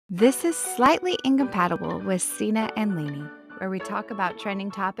This is Slightly Incompatible with Sina and Lainey, where we talk about trending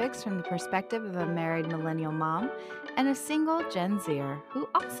topics from the perspective of a married millennial mom and a single Gen Zer who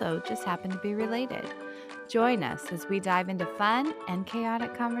also just happen to be related. Join us as we dive into fun and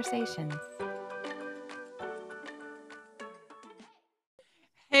chaotic conversations.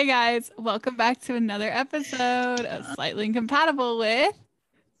 Hey guys, welcome back to another episode of Slightly Incompatible with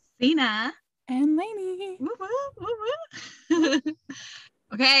Sina and Lainey. Woo, woo, woo, woo.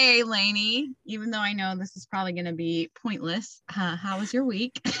 Okay, Lainey, even though I know this is probably going to be pointless, how was your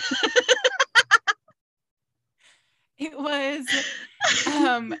week? It was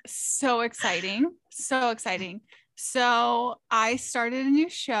so exciting. So I started a new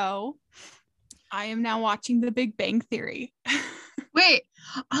show. I am now watching The Big Bang Theory. Wait,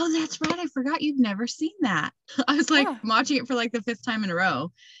 oh, that's right. I forgot you've never seen that. I was like watching it for like the fifth time in a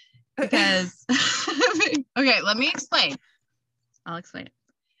row because, okay, let me explain. I'll explain it.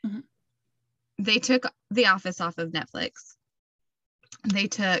 Mm-hmm. They took The Office off of Netflix. They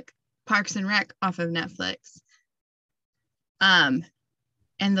took Parks and Rec off of Netflix. And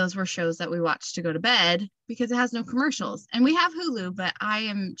those were shows that we watched to go to bed because it has no commercials. And we have Hulu, but I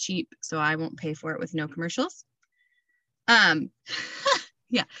am cheap, so I won't pay for it with no commercials.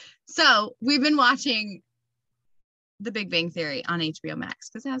 Yeah. So we've been watching The Big Bang Theory on HBO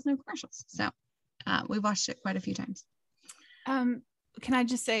Max because it has no commercials. So we've watched it quite a few times. Can I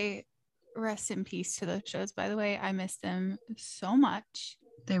just say rest in peace to those shows, by the way. I miss them so much.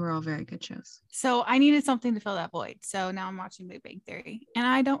 They were all very good shows. So I needed something to fill that void. So now I'm watching Big Bang Theory and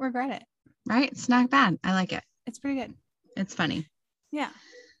I don't regret it. Right? It's not bad. I like it. It's pretty good. It's funny. Yeah.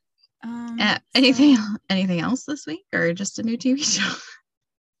 Anything else this week or just a new TV show?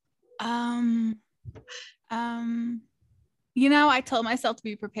 I told myself to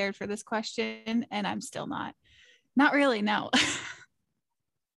be prepared for this question and I'm still not really. No.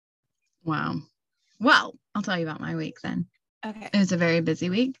 Wow. Well, I'll tell you about my week then. Okay. It was a very busy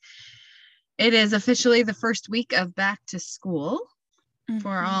week. It is officially the first week of back to school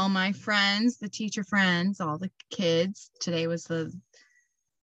for all my friends, the teacher friends, all the kids. Today was the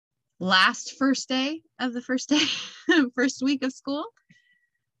first day of the first week of school.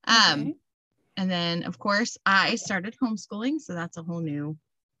 Okay. And then of course I started homeschooling, so that's a whole new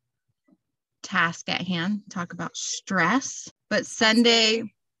task at hand. Talk about stress. But Sunday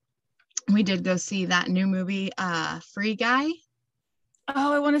we did go see that new movie, Free Guy.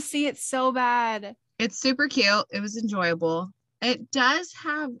 Oh, I want to see it so bad. It's super cute. It was enjoyable. It does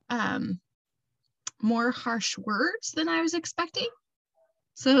have more harsh words than I was expecting.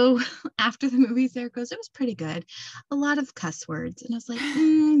 So after the movie's there goes, it was pretty good. A lot of cuss words. And I was like,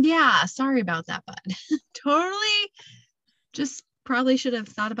 yeah, sorry about that, bud. Totally just probably should have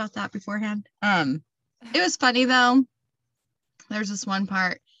thought about that beforehand. It was funny though. There's this one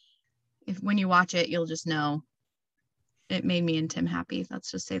part, when you watch it, you'll just know it made me and Tim happy.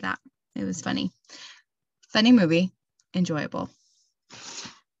 Let's just say that. It was funny. Funny movie. Enjoyable.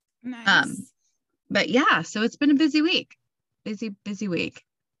 Nice. But yeah, so it's been a busy week. Busy week.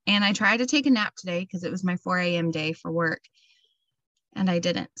 And I tried to take a nap today because it was my 4 a.m. day for work. And I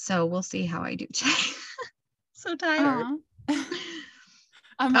didn't. So we'll see how I do today. So tired.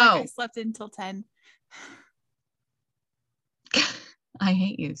 I slept until 10. I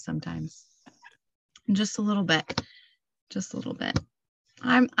hate you sometimes. Just a little bit.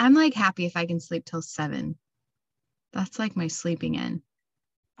 I'm like happy if I can sleep till 7. That's like my sleeping in.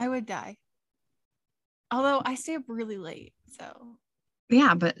 I would die. Although I stay up really late, so.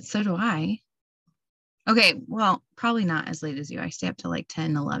 Yeah, but so do I. Okay, well, probably not as late as you. I stay up till like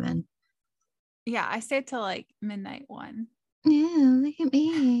 10, 11. Yeah, I stay up till like midnight 1. Yeah, look at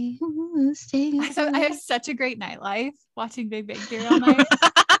me. I have such a great nightlife watching Big Bang Theory all night.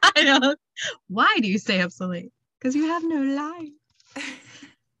 I know. Why do you stay up so late? Because you have no life.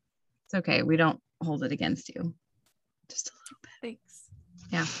 It's okay. We don't hold it against you. Just a little bit. Thanks.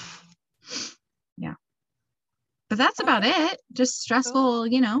 Yeah. But that's about it. Just stressful,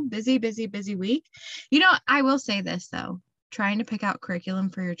 busy week. I will say this though. Trying to pick out curriculum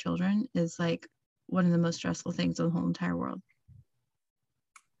for your children is like one of the most stressful things in the whole entire world.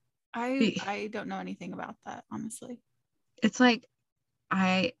 I don't know anything about that, honestly. It's like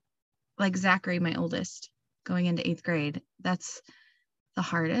Zachary, my oldest, going into 8th grade. That's the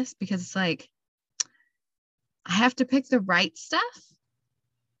hardest because it's like I have to pick the right stuff.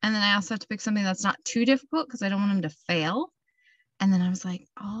 And then I also have to pick something that's not too difficult because I don't want him to fail. And then I was like,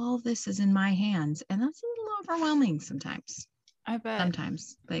 all this is in my hands. And that's a little overwhelming sometimes. I bet.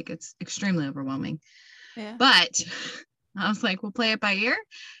 Sometimes. Like it's extremely overwhelming. Yeah. But I was like, we'll play it by ear.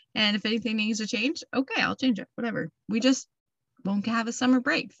 And if anything needs to change, okay, I'll change it. Whatever. We just won't have a summer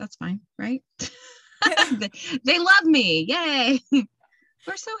break. That's fine, right? They love me. Yay.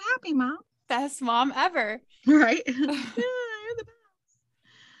 We're so happy, Mom. Best mom ever. Right? Yeah, you're the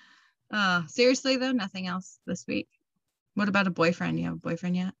best. Seriously though, nothing else this week. What about a boyfriend? You have a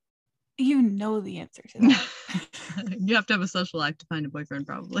boyfriend yet? You know the answer to that. You have to have a social life to find a boyfriend,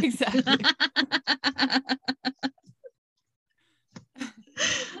 probably. Exactly.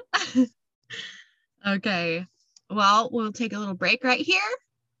 Okay. Well, we'll take a little break right here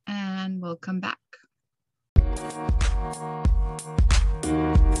and we'll come back.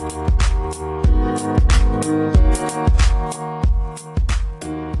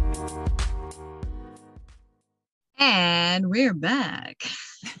 And we're back.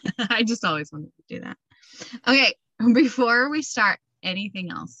 I just always wanted to do that. Okay, before we start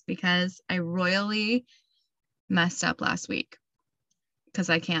anything else, because I royally messed up last week because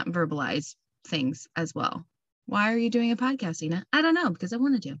I can't verbalize things as well. Why are you doing a podcast, Ina? I don't know, because I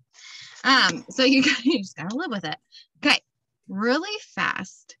wanted to. So you just gotta live with it. Okay, really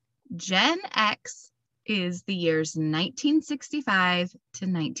fast. Gen X is the years 1965 to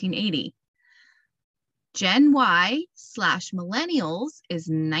 1980. Gen Y / millennials is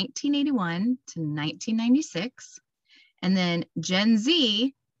 1981 to 1996. And then Gen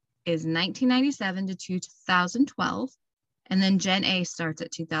Z is 1997 to 2012. And then Gen A starts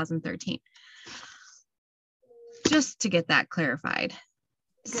at 2013. Just to get that clarified.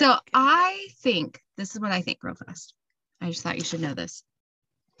 So I think, this is what I think real fast. I just thought you should know this.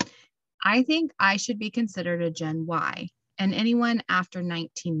 I think I should be considered a Gen Y, and anyone after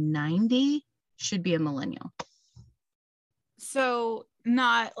 1990 should be a millennial. So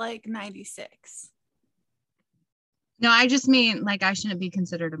not like 96. No, I just mean like I shouldn't be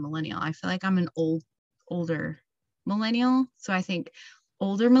considered a millennial. I feel like I'm an older millennial. So I think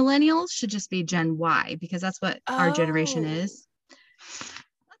older millennials should just be Gen Y because that's what our generation is.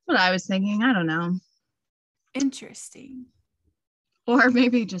 That's what I was thinking. I don't know. Interesting. Or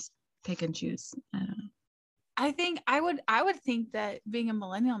maybe just pick and choose. I don't know. I think I would think that being a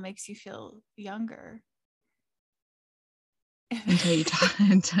millennial makes you feel younger. Until you talk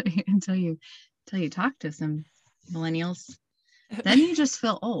until you talk to some millennials. Then you just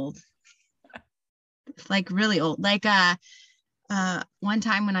feel old. Like really old. Like one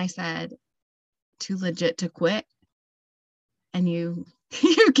time when I said too legit to quit and you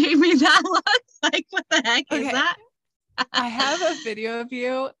gave me that look. Like what the heck is that? I have a video of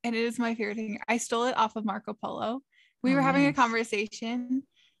you and it is my favorite thing. I stole it off of Marco Polo. We were having a conversation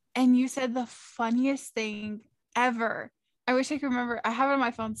and you said the funniest thing ever. I wish I could remember. I have it on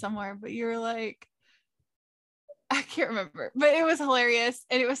my phone somewhere, but you were like, I can't remember, but it was hilarious.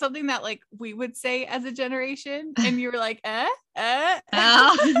 And it was something that like we would say as a generation. And you were like, Oh. It's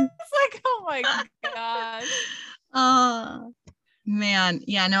like, oh my gosh. Oh man.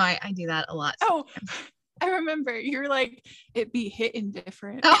 Yeah, no, I do that a lot. Oh, I remember you're like, it be hitting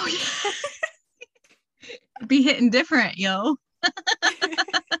different. Oh, yeah. Be hitting different, yo.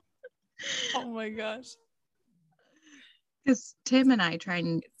 Oh my gosh. Because Tim and I try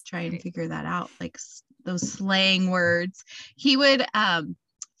and figure that out, like those slang words. He would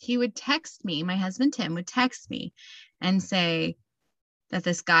text me. My husband Tim would text me and say that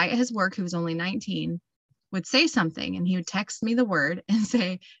this guy at his work who was only 19 would say something, and he would text me the word and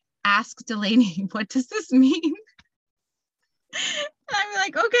say, "Ask Delaney, what does this mean?" I'm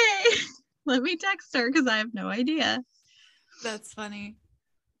like, okay, let me text her because I have no idea. That's funny.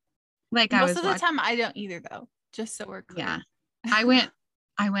 Like most of the time I don't either though, just so we're clear. Yeah. I went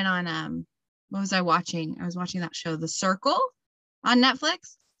on what was I watching? I was watching that show The Circle on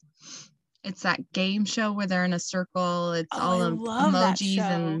Netflix. It's that game show where they're in a circle. It's all the emojis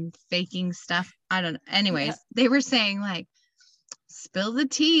and faking stuff. I don't know. Anyways, They were saying like, spill the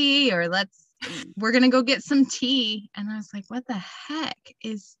tea, or we're gonna go get some tea. And I was like, what the heck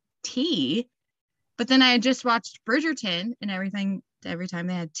is tea? But then I had just watched Bridgerton, and every time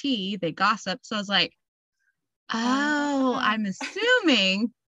they had tea, they gossiped. So I was like, oh, I'm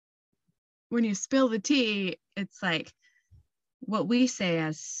assuming when you spill the tea, it's like what we say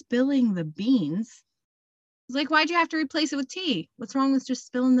as spilling the beans. It's like, why'd you have to replace it with tea? What's wrong with just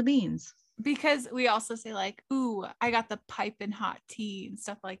spilling the beans? Because we also say like, ooh, I got the piping hot tea and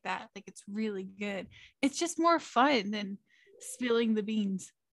stuff like that. Like it's really good. It's just more fun than spilling the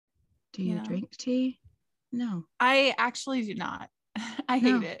beans. Do you drink tea? No. I actually do not. I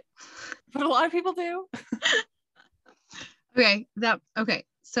hate it. But a lot of people do. Okay.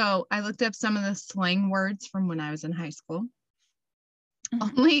 So I looked up some of the slang words from when I was in high school.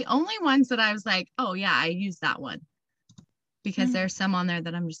 Mm-hmm. Only ones that I was like, oh yeah, I use that one. Because there's some on there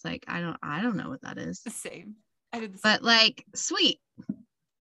that I'm just like, I don't know what that is. The same. I did the same. But like sweet.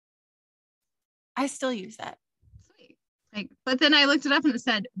 I still use that. Sweet. Like, but then I looked it up and it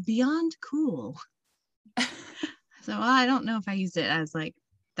said beyond cool. So I don't know if I used it as like,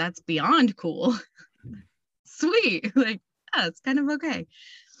 that's beyond cool. Sweet. Like, yeah, it's kind of okay.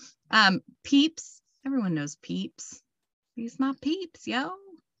 Peeps. Everyone knows Peeps. These my peeps, yo.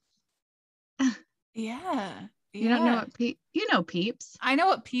 Yeah. You don't know what Peeps? You know Peeps. I know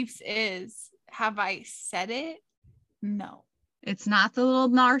what Peeps is. Have I said it? No. It's not the little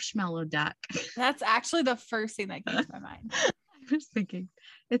marshmallow duck. That's actually the first thing that came to my mind. I was thinking,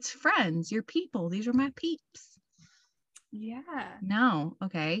 it's friends, your people. These are my peeps. Yeah. No.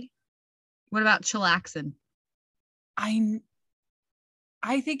 Okay. What about chillaxin? I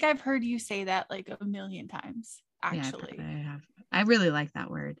think I've heard you say that like a million times, actually. Yeah, I have. I really like that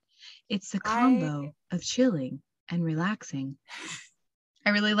word. It's the combo of chilling and relaxing. I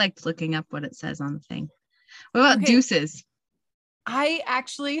really liked looking up what it says on the thing. What about deuces? I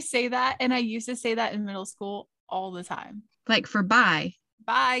actually say that, and I used to say that in middle school all the time. Like for bye.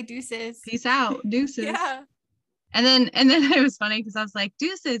 Bye, deuces. Peace out, deuces. Yeah. And then it was funny because I was like,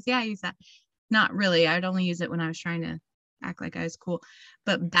 deuces, yeah, I use that. Not really. I'd only use it when I was trying to act like I was cool.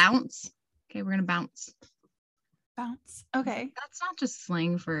 But bounce. Okay, we're gonna bounce. Bounce. Okay. That's not just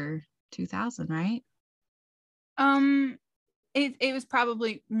slang for 2000, right? It was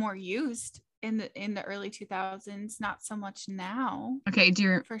probably more used in the early 2000s, not so much now. Okay,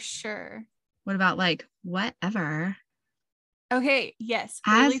 for sure. What about like whatever? Okay, yes.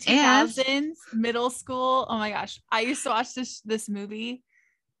 As early 2000s, middle school. Oh my gosh. I used to watch this movie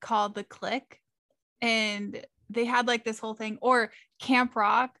called The Click, and they had like this whole thing, or Camp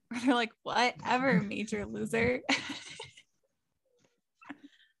Rock, where they're like, whatever, major loser.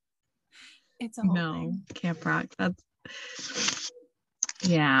 It's a whole thing. Camp Rock. That's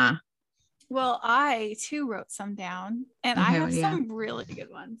yeah. Well, I too wrote some down, and I have some really good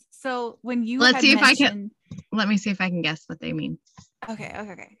ones. So when you let me see if I can guess what they mean.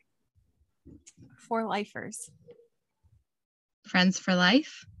 Okay. For lifers. Friends for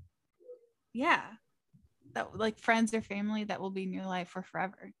life? Yeah. That like friends or family that will be in your life for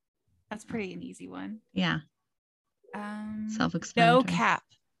forever. That's pretty an easy one. Yeah. Self-explanatory. No cap.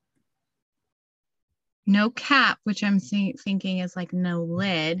 No cap, which I'm thinking is like no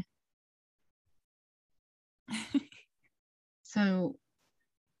lid. So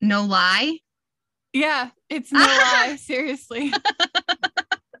no lie? Yeah, it's no lie, seriously.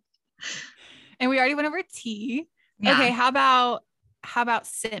 And we already went over T. Yeah. Okay, how about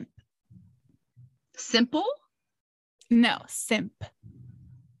simp? Simple? No, simp.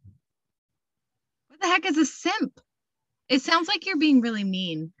 What the heck is a simp? It sounds like you're being really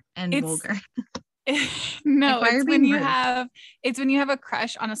mean and vulgar. No, like, it's when you have a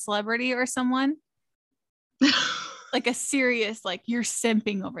crush on a celebrity or someone. Like a serious, like you're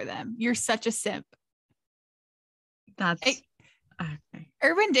simping over them. You're such a simp. That's okay.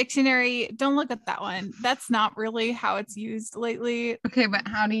 Urban Dictionary, don't look at that one. That's not really how it's used lately. Okay, but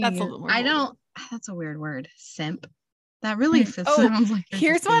how do you that's a weird word. Simp. That really sounds like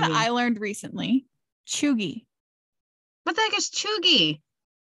here's one I learned recently. Cheugy. What the heck is cheugy?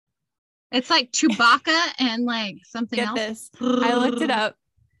 It's like Chewbacca and like something else. Get this. I looked it up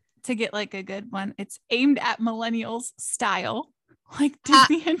to get like a good one. It's aimed at millennials style, like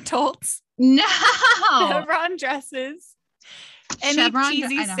Disney adults. No. Chevron dresses. Any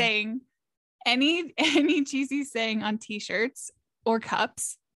cheesy saying on t-shirts or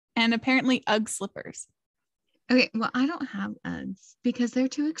cups, and apparently UGG slippers. Okay, well, I don't have Uggs because they're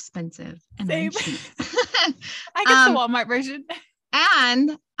too expensive and I'm cheap. I guess the Walmart version.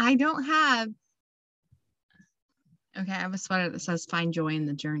 And I don't have. Okay, I have a sweater that says "Find joy in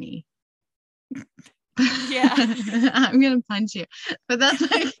the journey." Yeah, I'm gonna punch you, but that's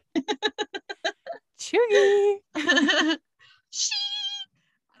like Chewy. I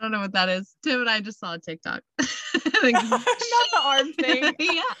don't know what that is. Tim and I just saw a TikTok. Like, not the arm thing.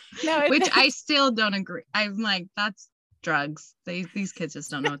 Yeah, no, which I still don't agree. I'm like, that's drugs. These kids just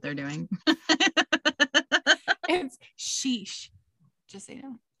don't know what they're doing. It's sheesh. Just so you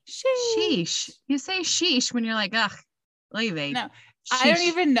know. Sheesh. You say sheesh when you're like, ugh, leave it. No, sheesh. I don't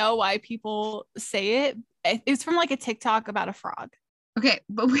even know why people say it. It's from like a TikTok about a frog. Okay,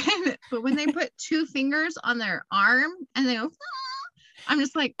 but when they put two fingers on their arm and they go, I'm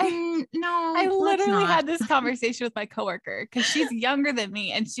just like, no. I literally had this conversation with my coworker because she's younger than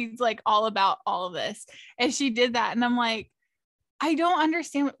me and she's like all about all of this. And she did that. And I'm like, I don't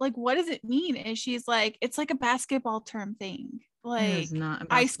understand. What does it mean? And she's like, it's like a basketball term thing. Like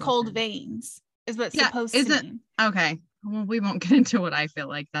ice cold veins is what it's supposed to mean. Okay. Well, we won't get into what I feel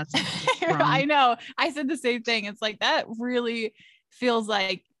like that's wrong. I know. I said the same thing. It's like that really feels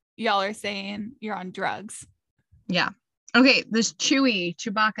like y'all are saying you're on drugs. Yeah. Okay, this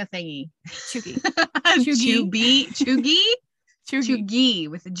Chewbacca thingy. Chuggy. Chuggy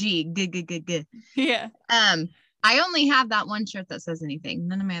with a G. G. Yeah. I only have that one shirt that says anything.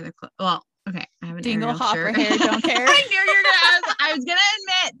 None of my other clothes. Well, okay, I have an Dingle Ariel hopper shirt. hair, don't care. I knew you were gonna ask. I was gonna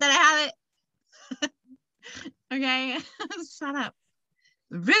admit that I have it. Okay, shut up.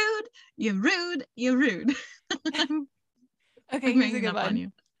 Rude. You're rude. You're rude. Okay, here's a good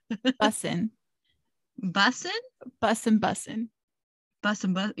one. Bussin'. Bussin'? Bussin'.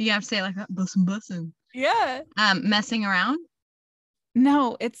 Bussin'. You have to say it like that. Bussin'. Yeah. Messing around?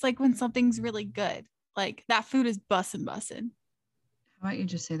 No, it's like when something's really good. Like that food is bussin'. How about you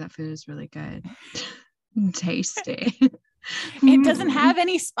just say that food is really good? Tasty. It doesn't have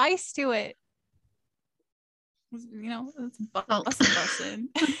any spice to it. You know, it's bussin'.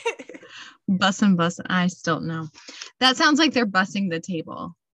 Bussin'. I still know. That sounds like they're bussing the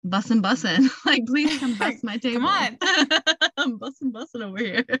table. Bussin'. Like, please come bust my table. Come on. I'm bussin' over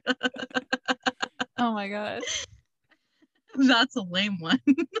here. Oh my god. That's a lame one.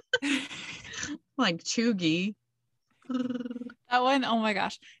 Like chuggy. That one, oh my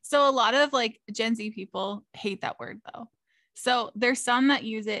gosh. So a lot of like Gen Z people hate that word though. So there's some that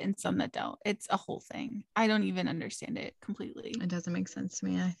use it and some that don't. It's a whole thing. I don't even understand it completely. It doesn't make sense to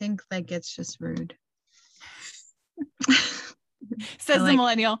me. I think like it's just rude. Says the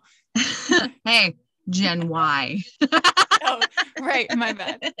millennial. Hey, Gen Y. Oh, right. My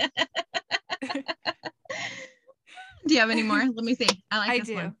bad. Do you have any more? Let me see. I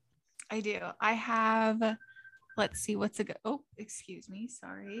do. One. I do. I have, let's see, what's a good, oh, excuse me.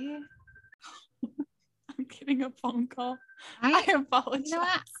 Sorry. I'm getting a phone call. I apologize. You know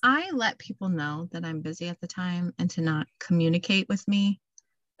what? I let people know that I'm busy at the time and to not communicate with me.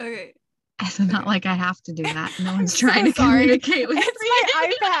 Okay. It's not like I have to do that. No one's trying to communicate with me. It's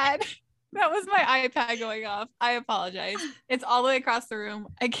my iPad. That was my iPad going off. I apologize. It's all the way across the room.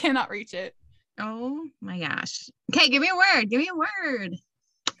 I cannot reach it. Oh my gosh. Okay, give me a word.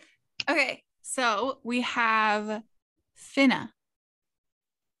 Okay, so we have finna.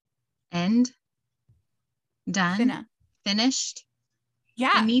 End. Done. Finna. Finished.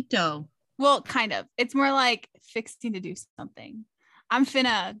 Yeah. Finito. Well, kind of. It's more like fixing to do something. I'm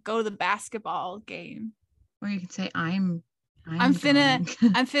finna go to the basketball game. Or you could say I'm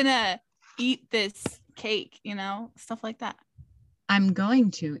finna eat this cake, you know, stuff like that. I'm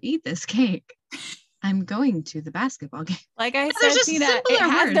going to eat this cake. I'm going to the basketball game. Like I said, Tina, it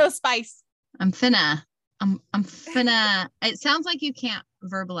has no spice. I'm finna. It sounds like you can't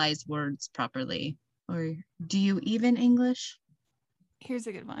verbalize words properly. Or do you even English? Here's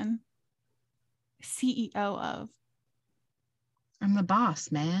a good one. CEO of. I'm the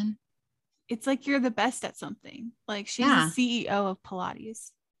boss, man. It's like you're the best at something. Like she's the CEO of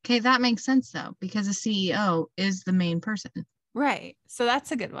Pilates. Okay, that makes sense though, because a CEO is the main person. Right. So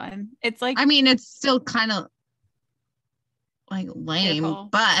that's a good one. It's like, I mean, it's still kind of like lame,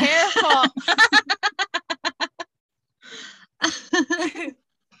 but careful.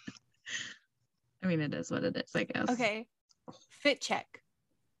 I mean, it is what it is, I guess. Okay. Fit check.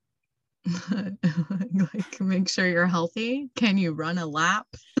 Like, make sure you're healthy. Can you run a lap?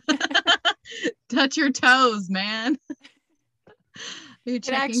 Touch your toes, man. Are you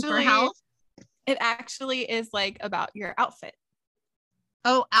checking for health? It actually is like about your outfit.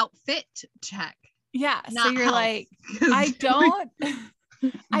 Oh, outfit check. Yeah. Not so you're health, like,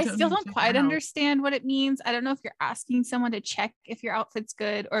 I still don't quite understand what it means. I don't know if you're asking someone to check if your outfit's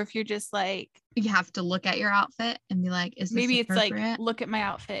good or if you're just like, you have to look at your outfit and be like, is this maybe it's appropriate? Like, look at my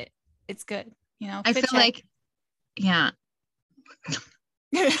outfit. It's good. You know, I feel check. Like, yeah.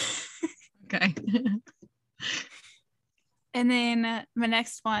 Okay. And then my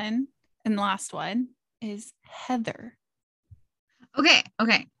next one and last one is Heather. Okay.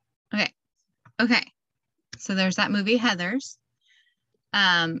 So there's that movie Heathers.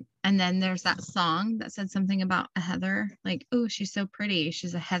 And then there's that song that said something about a heather, like, oh, she's so pretty.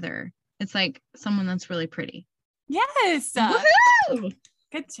 She's a heather. It's like someone that's really pretty. Yes. Woohoo!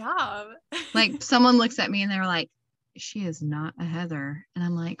 Good job. Like someone looks at me and they're like, she is not a heather. And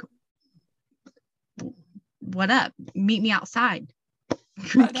I'm like, what up? Meet me outside.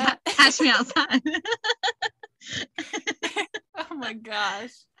 Catch me outside. Oh my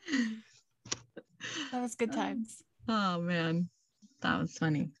gosh. That was good times. Oh man. That was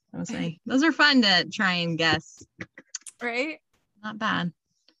funny. Those are fun to try and guess. Right? Not bad.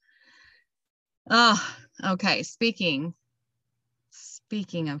 Oh, okay. Speaking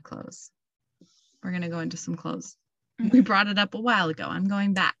of clothes, we're gonna go into some clothes. We brought it up a while ago. I'm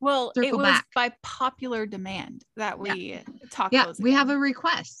going back. Well, it Circle was back. by popular demand that we talk. Yeah, those we have again. a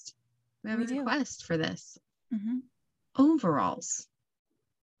request. We have We a do. request for this. Mhm. Overalls.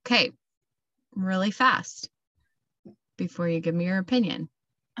 Okay, really fast before you give me your opinion.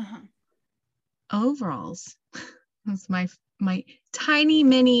 Uh-huh. Overalls. That's my tiny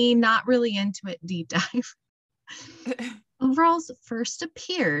mini, not really into it deep dive. Overalls first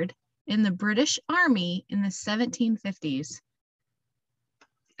appeared in the British Army in the 1750s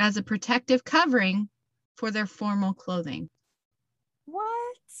as a protective covering for their formal clothing.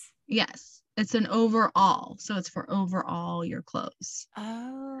 What? Yes, it's an overall, so it's for overall your clothes.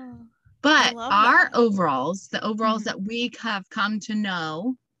 Oh. But love our that. overalls, the overalls Mhm. that we have come to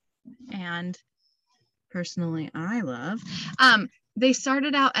know, and personally I love, they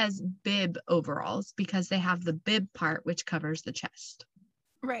started out as bib overalls because they have the bib part which covers the chest.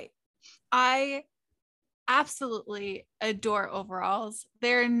 Right. I absolutely adore overalls.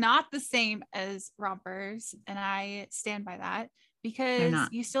 They're not the same as rompers, and I stand by that because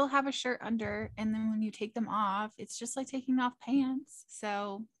not. you still have a shirt under, and then when you take them off, it's just like taking off pants.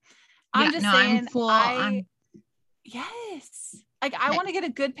 So I'm just saying, yes. Like I Okay. want to get a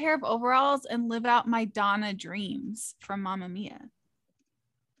good pair of overalls and live out my Donna dreams from Mamma Mia.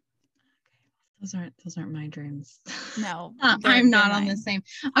 Those aren't my dreams. No, I'm not on the same.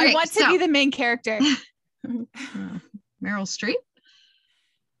 I want to be the main character. Meryl Streep.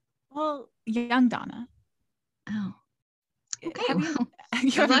 Well, young Donna. Oh, okay.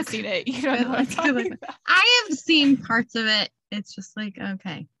 You haven't seen it. You don't know what I'm talking about. I have seen parts of it. It's just like,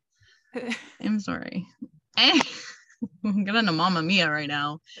 okay. I'm sorry. I'm getting a Mamma Mia right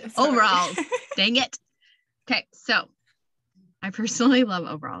now. Sorry. Overalls. Dang it. Okay, so I personally love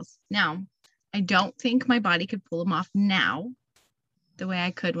overalls. Now, I don't think my body could pull them off now the way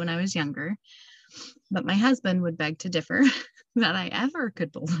I could when I was younger, but my husband would beg to differ that I ever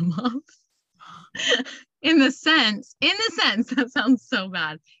could pull them off. In the sense, that sounds so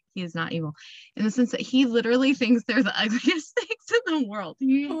bad. He is not evil. In the sense that he literally thinks they're the ugliest things in the world.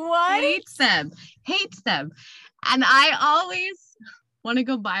 He hates them. And I always want to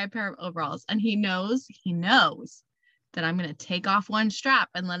go buy a pair of overalls. And he knows that I'm going to take off one strap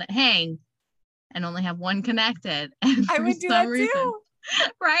and let it hang and only have one connected. And I would do that too.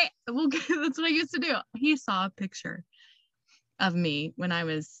 Right? Well, that's what I used to do. He saw a picture of me when I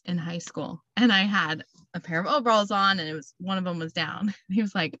was in high school and I had a pair of overalls on and one of them was down. He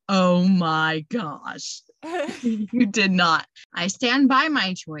was like, oh my gosh, you did not. I stand by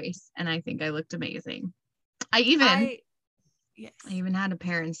my choice and I think I looked amazing. I even had a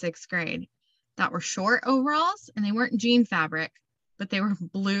pair in 6th grade that were short overalls and they weren't jean fabric, but they were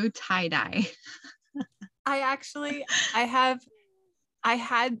blue tie-dye. I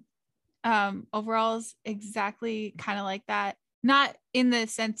had overalls exactly kind of like that. Not in the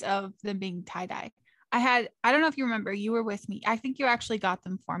sense of them being tie-dye. I don't know if you remember, you were with me. I think you actually got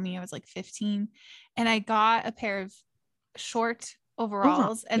them for me. I was like 15 and I got a pair of short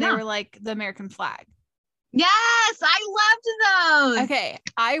overalls and they were like the American flag. Yes, I loved those. Okay,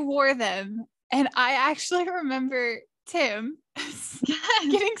 I wore them and I actually remember Tim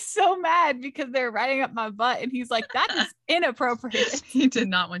getting so mad because they're riding up my butt and he's like, that is inappropriate. He did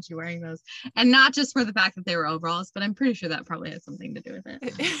not want you wearing those, and not just for the fact that they were overalls, but I'm pretty sure that probably has something to do with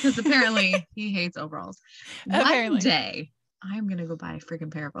it because apparently he hates overalls. One day I'm gonna go buy a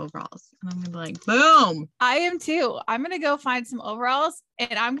freaking pair of overalls and I'm gonna be like, boom. I am too. I'm gonna go find some overalls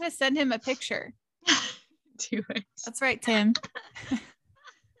and I'm gonna send him a picture. Do it. That's right, Tim.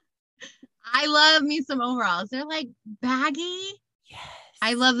 I love me some overalls. They're like baggy. Yes.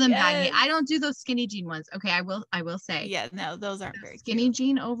 I love them baggy. I don't do those skinny jean ones. Okay, I will say. Yeah, no, those aren't very skinny cute.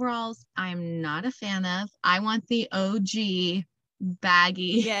 jean overalls. I'm not a fan of. I want the OG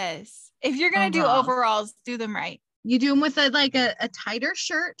baggy. Yes. If you're gonna do overalls, do them right. You do them with a tighter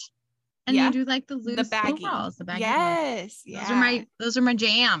shirt, and you do like the loose baggy overalls. The baggy. Yes. Yeah. Those are my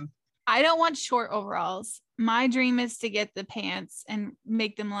jam. I don't want short overalls. My dream is to get the pants and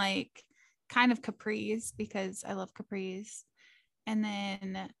make them like kind of capris because I love capris. And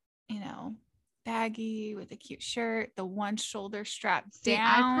then, baggy with a cute shirt, the one shoulder strap down.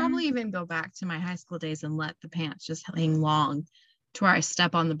 I'd probably even go back to my high school days and let the pants just hang long to where I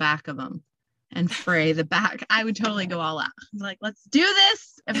step on the back of them and fray the back. I would totally go all out. Like, let's do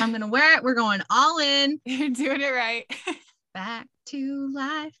this. If I'm going to wear it, we're going all in. You're doing it right. Back to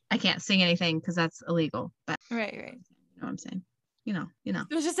life. I can't sing anything because that's illegal. But right. You know what I'm saying? You know.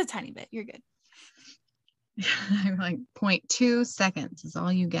 It was just a tiny bit. You're good. I'm like 0.2 seconds is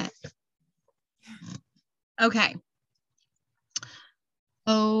all you get. Okay.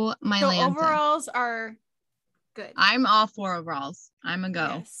 Oh, my Lanta. Overalls are Good. I'm all for overalls. I'm a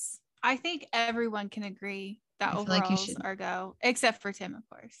go. Yes. I think everyone can agree that I feel like you overalls should. are go, except for Tim, of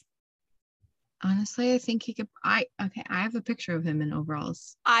course. Honestly, I think he could. I have a picture of him in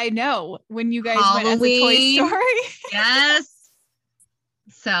overalls. I know when you guys went as a Toy Halloween. Story. Yes.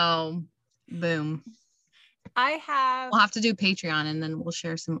 So, boom. We'll have to do Patreon and then we'll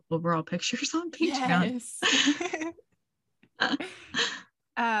share some overall pictures on Patreon. Yes.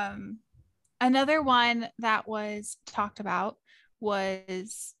 Another one that was talked about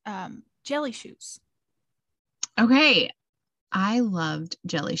was jelly shoes. Okay. I loved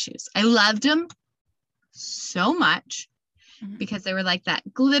jelly shoes. I loved them so much because they were like that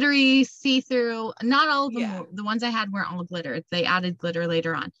glittery see-through. Not all of them were, the ones I had weren't all glitter. They added glitter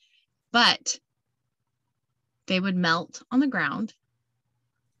later on, but they would melt on the ground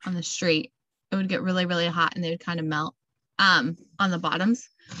on the street. It would get really, really hot and they would kind of melt on the bottoms.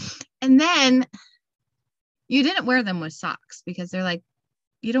 And then you didn't wear them with socks because they're like,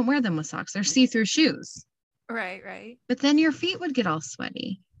 you don't wear them with socks. They're see-through shoes. Right. But then your feet would get all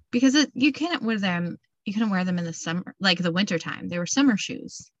sweaty because you couldn't wear them. You couldn't wear them in the summer, like the winter time. They were summer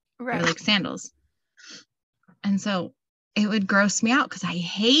shoes. Right. They were like sandals. And so it would gross me out because I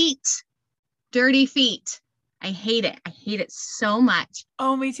hate dirty feet. I hate it. I hate it so much.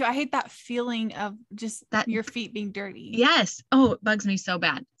 Oh, me too. I hate that feeling of just that your feet being dirty. Yes. Oh, it bugs me so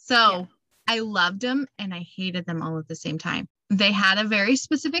bad. So I loved them and I hated them all at the same time. They had a very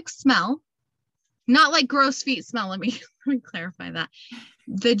specific smell. Not like gross feet smell. Let me clarify that.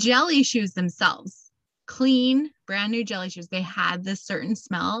 The jelly shoes themselves, clean, brand new jelly shoes, they had this certain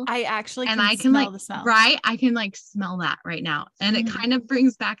smell. I actually can smell like the smell. Right? I can like smell that right now. And it kind of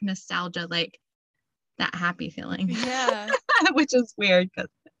brings back nostalgia, like that happy feeling. Yeah. Which is weird.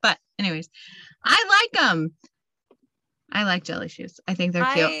 But anyways, I like them. I like jelly shoes. I think they're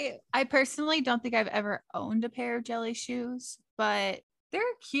cute. I personally don't think I've ever owned a pair of jelly shoes, but they're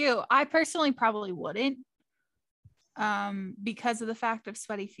cute. I personally probably wouldn't, because of the fact of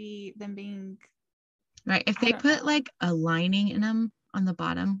sweaty feet, them being right. If they put like a lining in them on the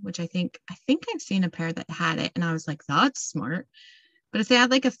bottom, which I think I've seen a pair that had it, and I was like, that's smart. But if they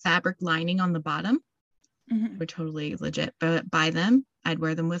had like a fabric lining on the bottom, we're totally legit. But buy them. I'd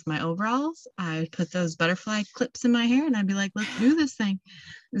wear them with my overalls. I'd put those butterfly clips in my hair, and I'd be like, let's do this thing.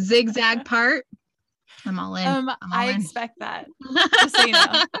 Zigzag part. I'm all in. I expect that. Just so you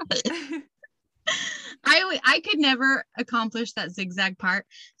know. I could never accomplish that zigzag part,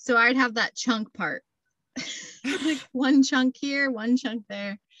 so I'd have that chunk part. Like one chunk here, one chunk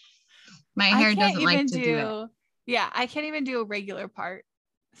there. My hair doesn't like to do it. Yeah, I can't even do a regular part.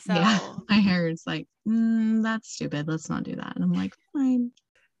 So yeah, my hair is like, that's stupid. Let's not do that. And I'm like, fine.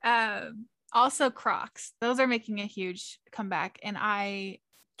 Also Crocs. Those are making a huge comeback, and I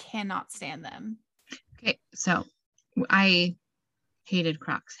cannot stand them. Okay, so I hated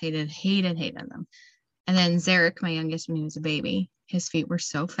Crocs, hated them. And then Zarek, my youngest, when he was a baby, his feet were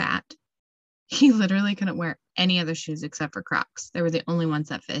so fat. He literally couldn't wear any other shoes except for Crocs. They were the only ones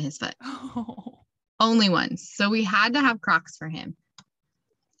that fit his foot. Oh. Only ones. So we had to have Crocs for him.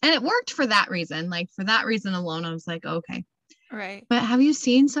 And it worked for that reason. Like for that reason alone, I was like, okay. Right. But have you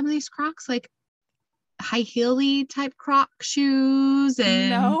seen some of these Crocs, like high heel-y type Croc shoes?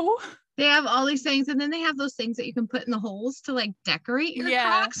 And no. They have all these things, and then they have those things that you can put in the holes to like decorate your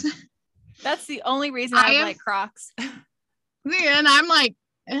Crocs. That's the only reason I like Crocs. And I'm like,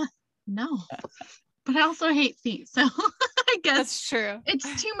 no. But I also hate feet, so I guess that's true.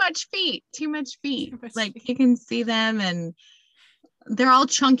 It's too much feet. Like you can see them, and they're all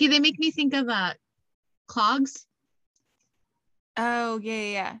chunky. They make me think of clogs. Oh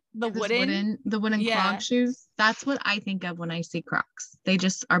yeah. The wooden clog shoes. That's what I think of when I see Crocs. They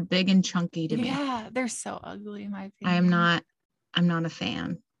just are big and chunky to me. Yeah, they're so ugly in my opinion. I'm not a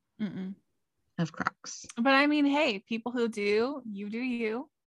fan of Crocs. But I mean, hey, people who do, you do you.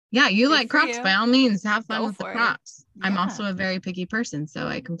 Yeah, you like Crocs, by all means, have fun with the Crocs. Yeah. I'm also a very picky person, so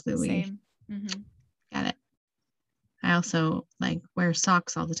I completely get it. I also like wear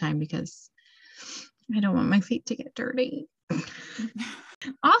socks all the time because I don't want my feet to get dirty.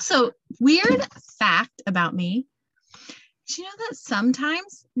 Also, weird fact about me. Did you know that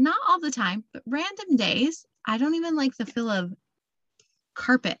sometimes, not all the time, but random days, I don't even like the feel of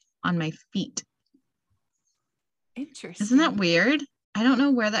carpet on my feet. Interesting. Isn't that weird? I don't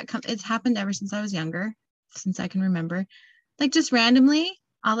know where that comes. It's happened ever since I was younger, since I can remember. Like just randomly,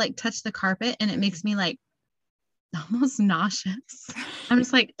 I'll like touch the carpet and it makes me like almost nauseous. I'm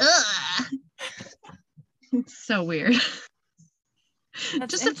just like, ugh. It's so weird.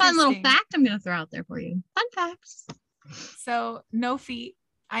 Just a fun little fact I'm going to throw out there for you. Fun facts. So no feet.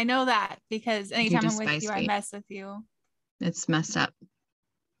 I know that because anytime I'm with despise you, I feet. mess with you. It's messed up.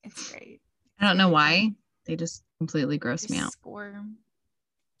 It's great. I don't know why. They just completely gross me out. Squirm.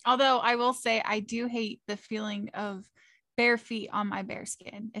 Although I will say I do hate the feeling of bare feet on my bare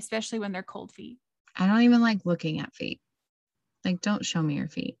skin, especially when they're cold feet. I don't even like looking at feet. Like, don't show me your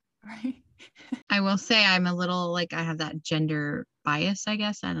feet. Right. I will say I'm a little like I have that gender bias, I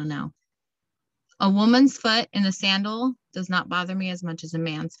guess. I don't know. A woman's foot in a sandal does not bother me as much as a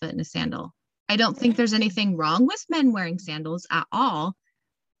man's foot in a sandal. I don't think there's anything wrong with men wearing sandals at all.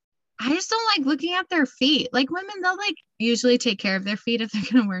 I just don't like looking at their feet. Like women, they'll like usually take care of their feet if they're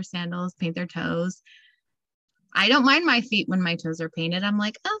going to wear sandals, paint their toes. I don't mind my feet when my toes are painted. I'm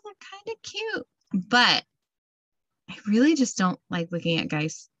like, oh, they're kind of cute. But I really just don't like looking at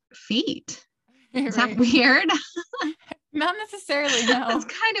guys' feet. Is that weird? Not necessarily, no. It's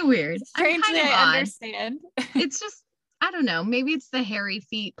kind of weird. Strangely, I understand. It's just, I don't know. Maybe it's the hairy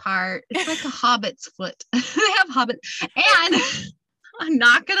feet part. It's like a hobbit's foot. They have hobbits. And I'm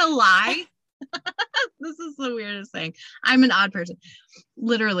not going to lie. This is the weirdest thing. I'm an odd person.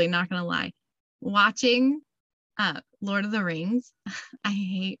 Literally not going to lie. Watching Lord of the Rings, I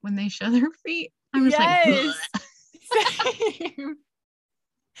hate when they show their feet. I'm just like, same.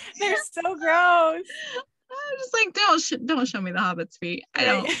 They're so gross. I'm just like, don't show me the hobbit's feet. I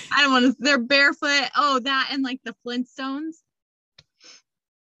don't want to. They're barefoot. Oh, that and like the Flintstones.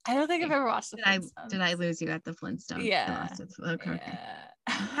 I don't think I've ever watched the Flintstones. Did I lose you at the Flintstones? Yeah. Okay.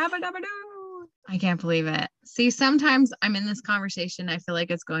 I can't believe it. See, sometimes I'm in this conversation. I feel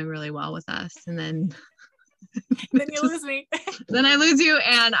like it's going really well with us, and then you lose me. Then I lose you,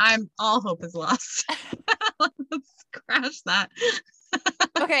 and all hope is lost. Let's crash that.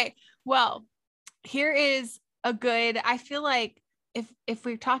 Okay. Well, here is a good, I feel like if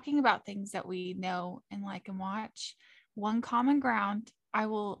we're talking about things that we know and like and watch, one common ground I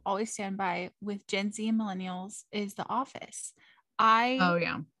will always stand by with Gen Z and millennials is The Office. I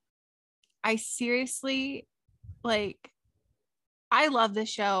seriously, like, I love this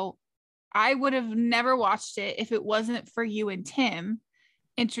show. I would have never watched it if it wasn't for you and Tim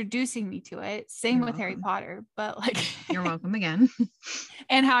introducing me to it. Same with Harry Potter, but like you're welcome again.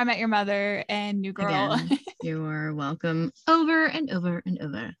 And How I Met Your Mother and New Girl. Again, you are welcome over and over and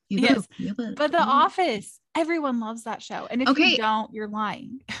over. Yes. But The Office, everyone loves that show. And if you don't, you're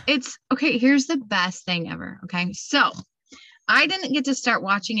lying. It's okay. Here's the best thing ever. Okay. So I didn't get to start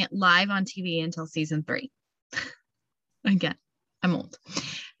watching it live on TV until season 3. Again, I'm old.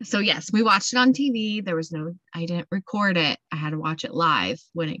 So yes, we watched it on TV. I didn't record it. I had to watch it live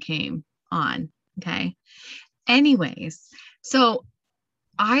when it came on. Okay. Anyways, so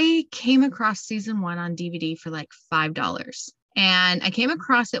I came across season 1 on DVD for like $5. And I came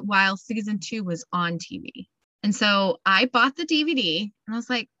across it while season 2 was on TV. And so I bought the DVD and I was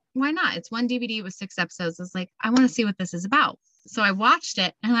like, why not? It's one DVD with 6 episodes. I was like, I want to see what this is about. So I watched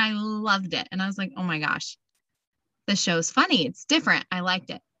it and I loved it. And I was like, oh my gosh, this show's funny. It's different. I liked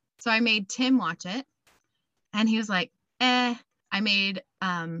it. So I made Tim watch it and he was like, I made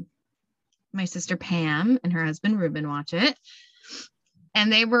my sister Pam and her husband Ruben watch it.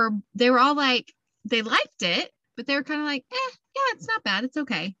 And they were all like, they liked it, but they were kind of like, yeah, it's not bad. It's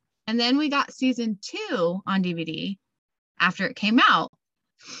okay. And then we got season 2 on DVD after it came out.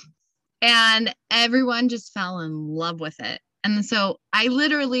 And everyone just fell in love with it. And so I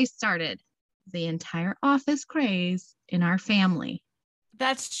literally started the entire Office craze in our family.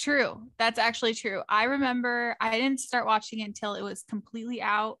 That's true. That's actually true. I remember I didn't start watching it until it was completely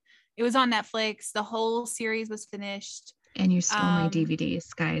out. It was on Netflix. The whole series was finished. And you stole my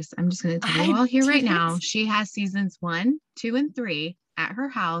DVDs, guys. I'm just going to tell you all here right now. She has seasons 1, 2, and 3 at her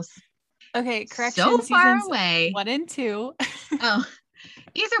house. Okay, correction. So far away. 1 and 2. Oh,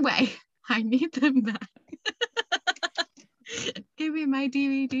 either way, I need them back. Give me my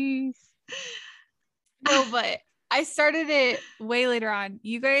DVDs. No, but I started it way later on.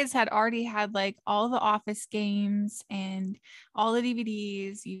 You guys had already had like all the Office games and all the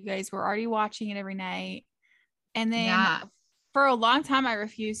DVDs. You guys were already watching it every night. And then for a long time, I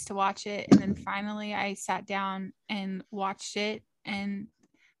refused to watch it. And then finally I sat down and watched it and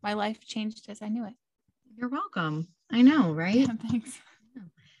my life changed as I knew it. You're welcome. I know, right? Yeah, thanks.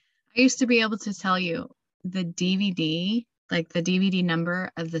 I used to be able to tell you the DVD, like the DVD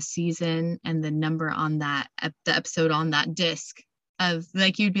number of the season and the number on that, the episode on that disc of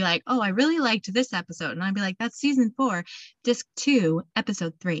like, you'd be like, oh, I really liked this episode. And I'd be like, that's season 4, disc 2,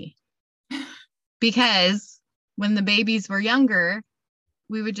 episode 3. Because when the babies were younger,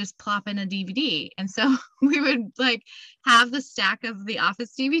 we would just plop in a DVD. And so we would like have the stack of the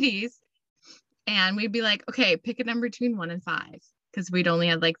Office DVDs and we'd be like, okay, pick a number between 1 and 5. because we'd only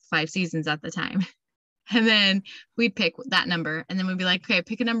had like 5 seasons at the time. And then we'd pick that number, and then we'd be like, okay,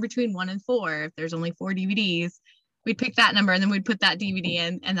 pick a number between 1 and 4. If there's only 4 DVDs, we'd pick that number, and then we'd put that DVD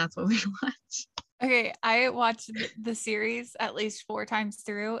in, and that's what we'd watch. Okay, I watched the series at least 4 times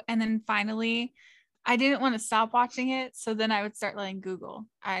through, and then finally I didn't want to stop watching it, so then I would start letting Google.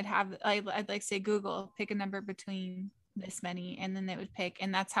 I'd like say, Google, pick a number between this many, and then they would pick,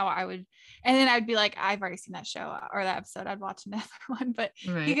 and that's how I would, and then I'd be like, I've already seen that show or that episode, I'd watch another one, but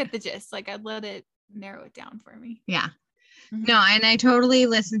you get the gist. Like, I'd let it narrow it down for me. Yeah. No, and I totally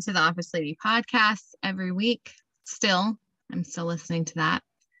listen to the Office Lady podcast every week. I'm still listening to that.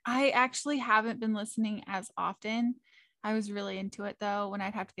 I actually haven't been listening as often. I was really into it though when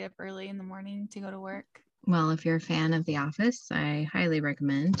I'd have to get up early in the morning to go to work. Well, if you're a fan of The Office, I highly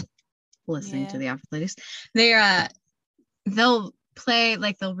recommend listening to The Office Ladies. They'll play,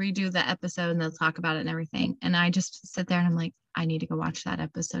 like, they'll redo the episode and they'll talk about it and everything. And I just sit there and I'm like, I need to go watch that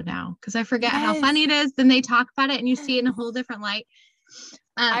episode now because I forget how funny it is. Then they talk about it and you see it in a whole different light.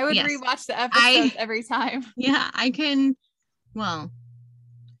 I would rewatch the episodes every time. Yeah, I can. Well,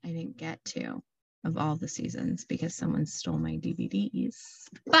 I didn't get to of all the seasons because someone stole my DVDs.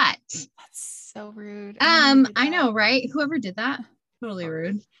 But that's so rude. I know, right? Whoever did that, totally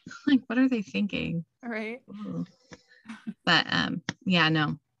rude. Like, what are they thinking? Right. Ooh. But yeah,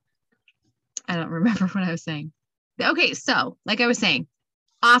 no, I don't remember what I was saying. Okay, so like I was saying,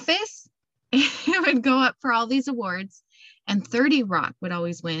 Office, it would go up for all these awards, and 30 Rock would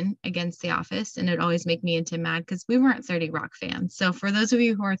always win against The Office, and it would always make me and Tim mad because we weren't 30 Rock fans. So for those of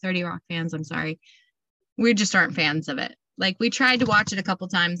you who are 30 Rock fans, I'm sorry, we just aren't fans of it. Like, we tried to watch it a couple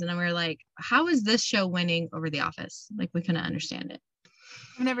times, and then we were like, how is this show winning over The Office? Like, we couldn't understand it.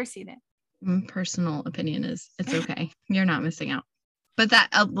 I've never seen it. Personal opinion is it's okay. You're not missing out. But that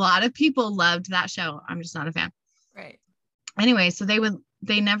a lot of people loved that show. I'm just not a fan. Right. Anyway, so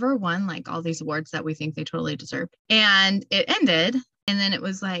they never won like all these awards that we think they totally deserved. And it ended, and then it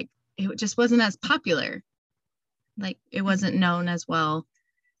was like, it just wasn't as popular. Like, it wasn't known as well.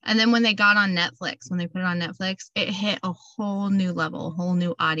 And then when they got on Netflix, when they put it on Netflix, it hit a whole new level, a whole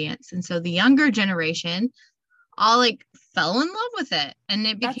new audience. And so the younger generation all like fell in love with it. And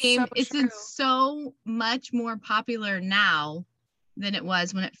it became, it's so much more popular now than it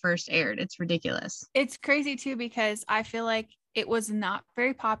was when it first aired. It's ridiculous. It's crazy too, because I feel like it was not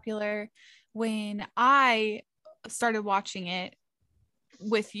very popular when I started watching it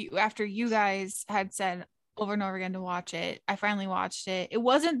with you after you guys had said over and over again to watch it. I finally watched it. It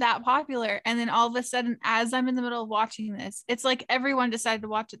wasn't that popular. And then all of a sudden, as I'm in the middle of watching this, it's like everyone decided to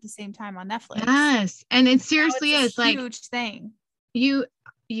watch it at the same time on Netflix. Yes. And it seriously is like a huge thing.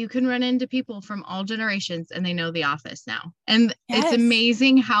 You can run into people from all generations and they know The Office now. And It's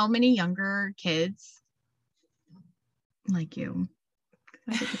amazing how many younger kids like you,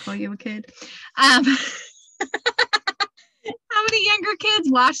 I get to call you a kid. How many younger kids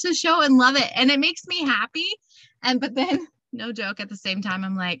watch the show and love it, and it makes me happy. But then, no joke, at the same time,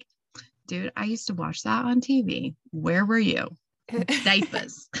 I'm like, dude, I used to watch that on TV. Where were you?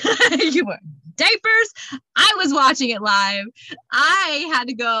 Diapers. You were diapers. I was watching it live. I had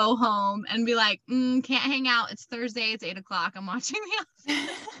to go home and be like, can't hang out. It's Thursday. It's 8:00. I'm watching The Office.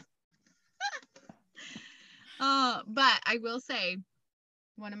 But I will say,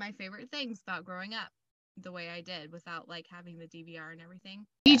 one of my favorite things about growing up the way I did without like having the DVR and everything.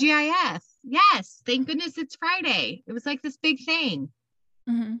 TGIF. Yes. Thank goodness it's Friday. It was like this big thing.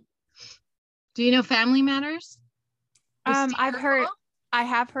 Mm-hmm. Do you know Family Matters? I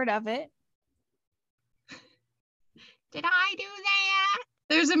have heard of it. Did I do that?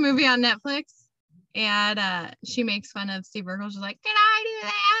 There's a movie on Netflix and she makes fun of Steve Urkel. She's like, did I do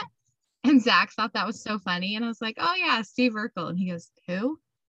that? And Zach thought that was so funny. And I was like, oh yeah, Steve Urkel. And he goes, who?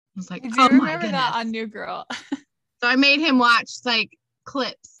 I was like, I do remember that on New Girl. So I made him watch like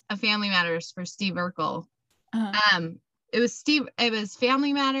clips of Family Matters for Steve Urkel. Uh-huh. It was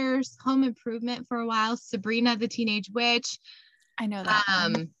Family Matters, Home Improvement for a while, Sabrina the Teenage Witch. I know that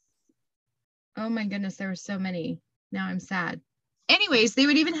one. Oh my goodness, there were so many. Now I'm sad. Anyways, they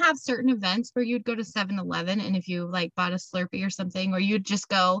would even have certain events where you'd go to 7-Eleven, and if you like bought a Slurpee or something, or you'd just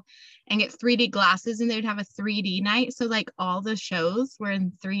go and get 3D glasses and they'd have a 3D night. So like all the shows were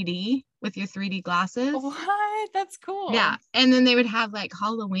in 3D with your 3D glasses. What? That's cool. Yeah. And then they would have like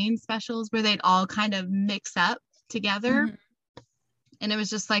Halloween specials where they'd all kind of mix up together. Mm-hmm. And it was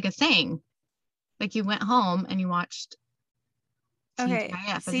just like a thing. Like you went home and you watched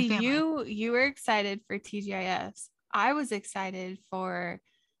TGIF. See, you were excited for TGIF. I was excited for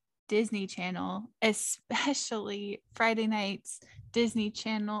Disney Channel, especially Friday nights Disney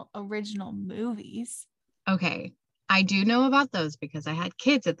Channel original movies. Okay. I do know about those because I had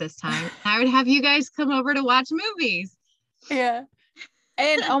kids at this time. I would have you guys come over to watch movies. Yeah.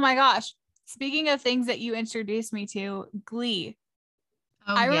 And oh my gosh, speaking of things that you introduced me to, Glee.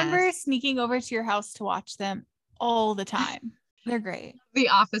 Oh, I remember yes. sneaking over to your house to watch them all the time. They're great. The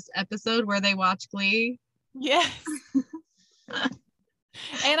Office episode where they watch Glee. Yes.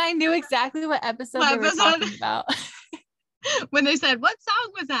 And I knew exactly what episode What they were episode? talking about. When they said, what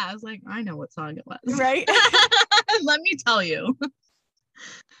song was that? I was like, I know what song it was. Right? Let me tell you.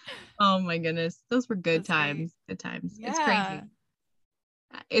 Oh my goodness. Those were good That's great. times. Good times. It's Yeah. crazy.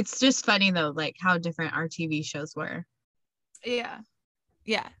 It's just funny though, like how different our TV shows were. Yeah.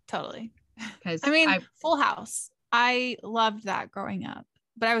 Yeah, totally. Because I mean, Full House. I loved that growing up,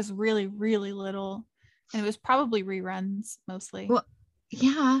 but I was really, really little. And it was probably reruns mostly. Well,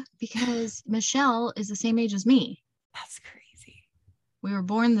 yeah, because Michelle is the same age as me. That's crazy. We were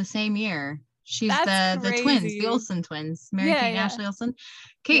born the same year. She's That's the twins, crazy. the Olsen twins, Mary Yeah, Kate and yeah. Ashley Olsen.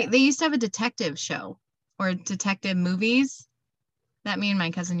 Okay, Yeah. they used to have a detective show or detective movies that me and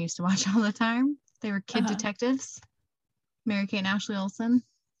my cousin used to watch all the time. They were kid Uh-huh. detectives. Mary Kate and Ashley Olsen.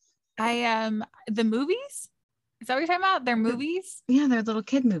 The movies? Is that what you're talking about? They're movies? Yeah, they're little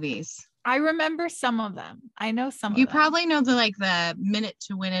kid movies. I remember some of them. I know some You of them. probably know the Minute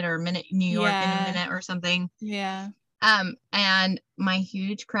to Win It or Minute New York in a Yeah. Minute or something. Yeah. And my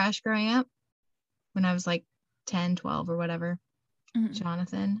huge crush growing up when I was like 10, 12 or whatever, Mhm.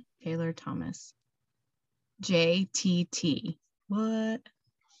 Jonathan Taylor Thomas. JTT. What?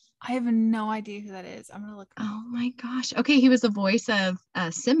 I have no idea who that is. I'm gonna look. Oh my gosh. Okay, he was the voice of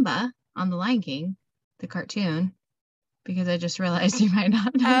Simba on The Lion King, the cartoon, because I just realized you might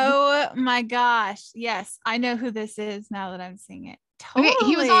not know. Oh my gosh. Yes, I know who this is now that I'm seeing it. Totally. Okay,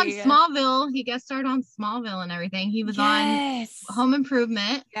 he was on Smallville. He guest starred on Smallville and everything. He was on Home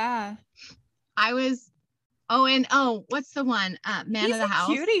Improvement. Yeah. What's the one? Man He's of the a House.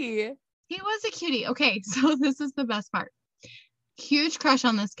 cutie. He was a cutie. Okay, so this is the best part. Huge crush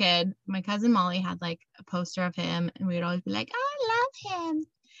on this kid. My cousin Molly had like a poster of him, and we would always be like, I love him.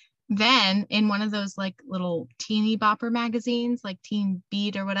 Then in one of those like little teeny bopper magazines, like Teen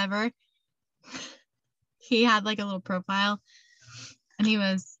Beat or whatever, he had like a little profile, and he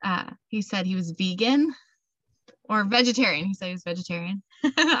said he was vegan or vegetarian. He said he was vegetarian.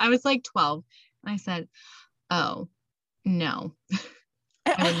 I was like 12. And I said, oh, no,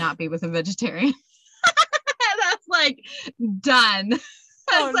 I would not be with a vegetarian. That's like done. That's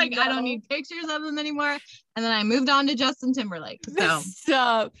I don't need pictures of them anymore. And then I moved on to Justin Timberlake.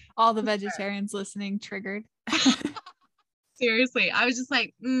 So all the vegetarians listening triggered. Seriously, I was just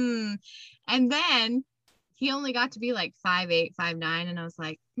like, And then he only got to be like 5'8", 5'9", and I was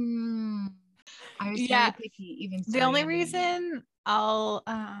like, I was very picky. Even the only reason I'll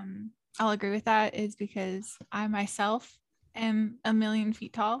agree with that is because I myself am 1,000,000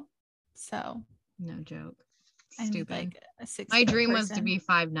 feet tall. So no joke. Stupid. Like a 6 My dream was to be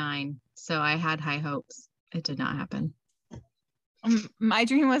 5'9", so I had high hopes. It did not happen. My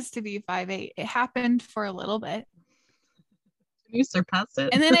dream was to be 5'8". It happened for a little bit. You surpassed it.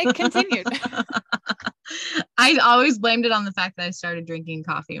 And then it continued. I always blamed it on the fact that I started drinking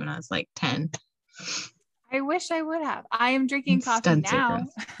coffee when I was like 10. I wish I would have. I am drinking coffee now.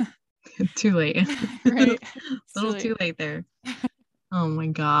 Too late. Right. A little too late there. Oh my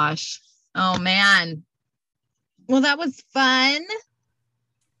gosh. Oh man. Well, that was fun.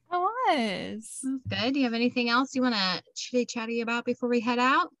 It was. Good. Do you have anything else you want to chitty-chatty about before we head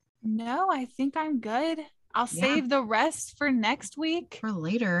out? No, I think I'm good. I'll save the rest for next week. For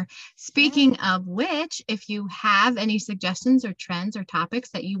later. Speaking of which, if you have any suggestions or trends or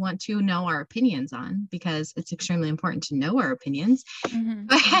topics that you want to know our opinions on, because it's extremely important to know our opinions,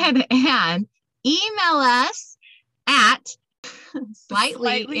 go ahead and email us at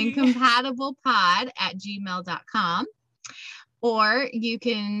slightlyincompatiblepod@gmail.com, or you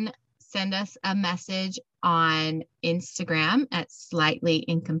can send us a message on Instagram at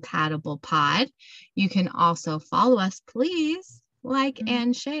slightlyincompatiblepod. You can also follow us, please like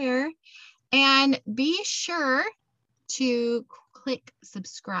and share, and be sure to click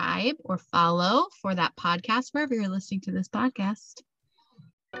subscribe or follow for that podcast wherever you're listening to this podcast.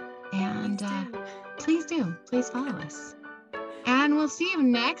 And please follow us. And we'll see you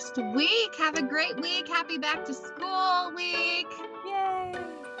next week. Have a great week. Happy back to school week. Yay.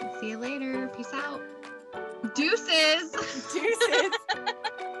 See you later. Peace out. Deuces. Deuces.